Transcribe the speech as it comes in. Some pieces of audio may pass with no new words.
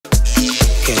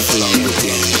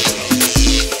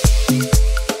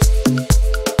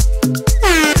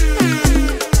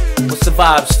What's the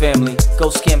vibes, family?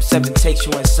 Ghostcam7 takes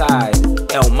you inside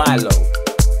El Malo.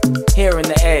 Here in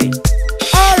the A.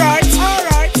 Alright.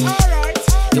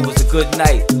 It was a good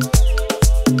night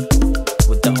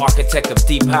with the architect of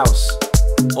Deep House,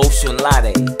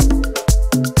 Osunlade.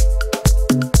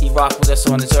 He rocked with us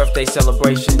on his Earth Day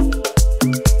celebration.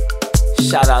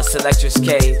 Shout out Selectress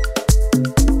K.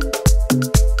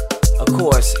 Of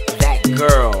course, that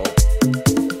girl.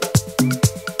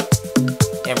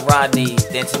 And Rodney,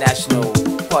 the international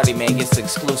party man, gets the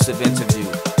exclusive interview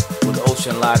with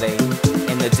Osunlade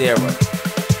and Nadirah.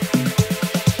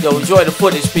 Yo, enjoy the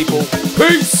footage, people.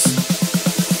 Peace!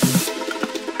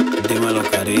 Dímelo,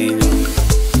 cariño.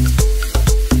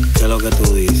 ¿Qué es lo que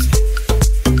tú dices?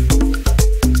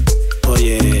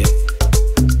 Oye,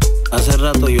 hace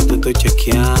rato yo te estoy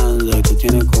chequeando y tú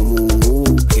tienes como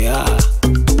un que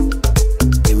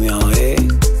dime a ver.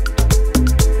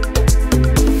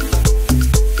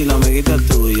 Y la amiguita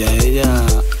tuya, ella,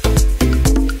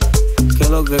 ¿qué es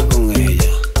lo que es con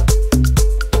ella?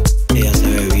 Ella se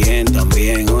ve bien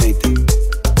también, oíste.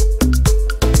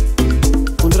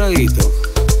 Un traguito.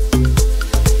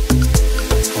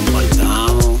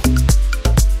 Compartamos.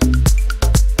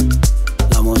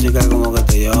 La música como que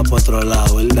te lleva por otro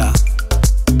lado, ¿verdad?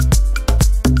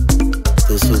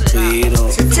 Tu suspiro.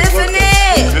 Tiffany!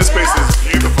 This space is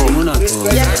beautiful. Como una cosa.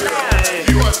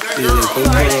 Y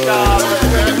después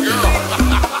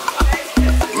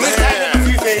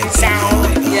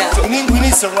So we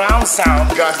need surround sound.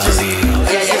 Gotcha.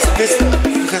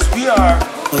 Because we are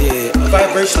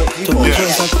vibrational tú people. escuchas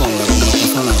esa conga como está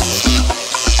sonando.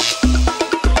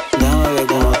 Déjame ver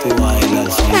cómo tú bailas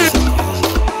al son de esa conga.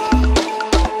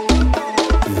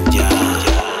 Ya.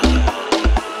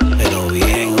 Pero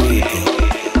bien, oíste.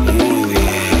 Muy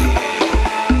bien.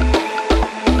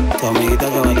 Tu amiguita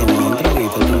que va a tomar un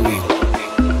traguito también.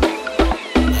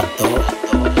 A todo.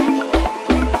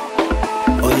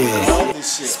 Oye.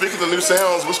 Speaking of new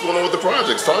sounds, what's going on with the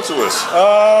projects? Talk to us.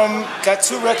 Got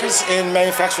 2 records in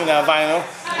manufacturing now, vinyl.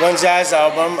 One jazz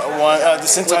album, one the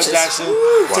Centaur Jackson.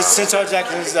 The Centaur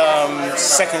Jackson's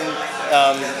second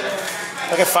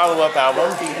like a follow-up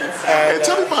album. And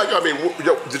tell me about,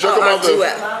 did y'all come out the...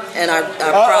 duet and our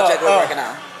project we're working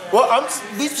on. Well,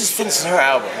 we just finished her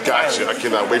album. Gotcha. I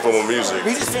cannot wait for more music.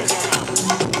 We just finished her album.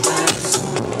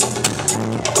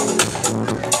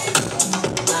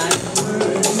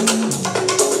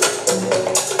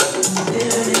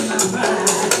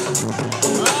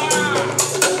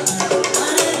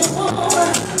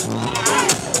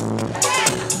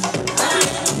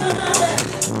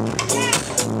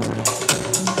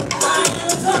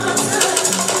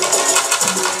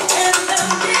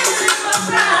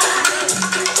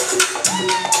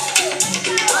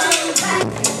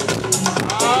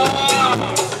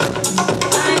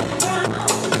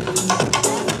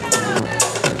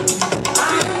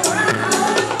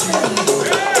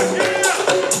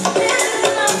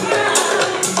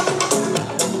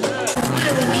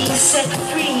 Set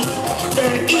free,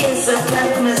 there is a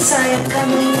black Messiah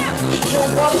coming. He'll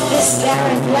walk this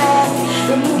barren land,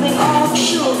 removing all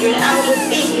children out of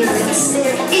ignorance.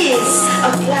 There is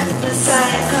a black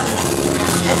Messiah coming.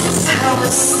 As his power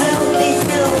slowly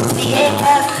fills the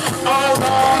air, all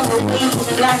along the way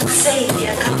the black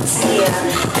Savior comes near.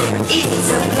 There is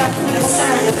a black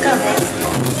Messiah coming.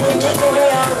 He'll take away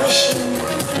our wishing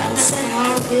and set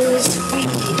our wills free.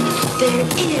 There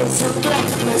is a black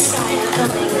Messiah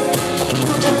coming. He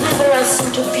will deliver us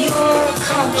into pure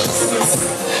consciousness.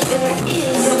 There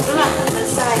is a black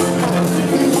Messiah coming,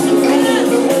 bringing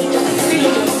the weight of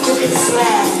freedom to this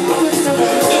land.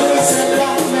 There is a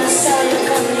black Messiah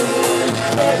coming.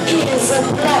 There is a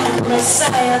black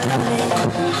Messiah coming.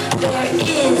 There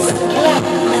is a black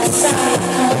Messiah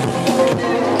coming.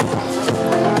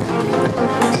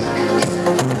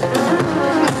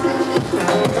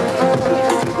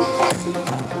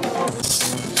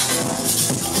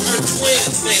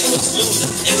 Twins name was Luna,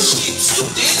 and she too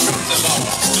did the law.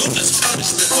 Luna's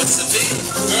punishment was severe.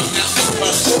 Girl, now the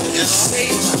punishment is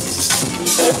save us.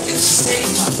 Oh, it's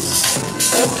save us.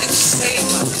 Oh, it's save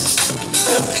us.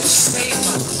 Oh, it's save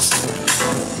us.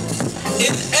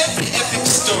 In every epic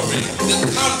story, the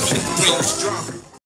conflict brings drama.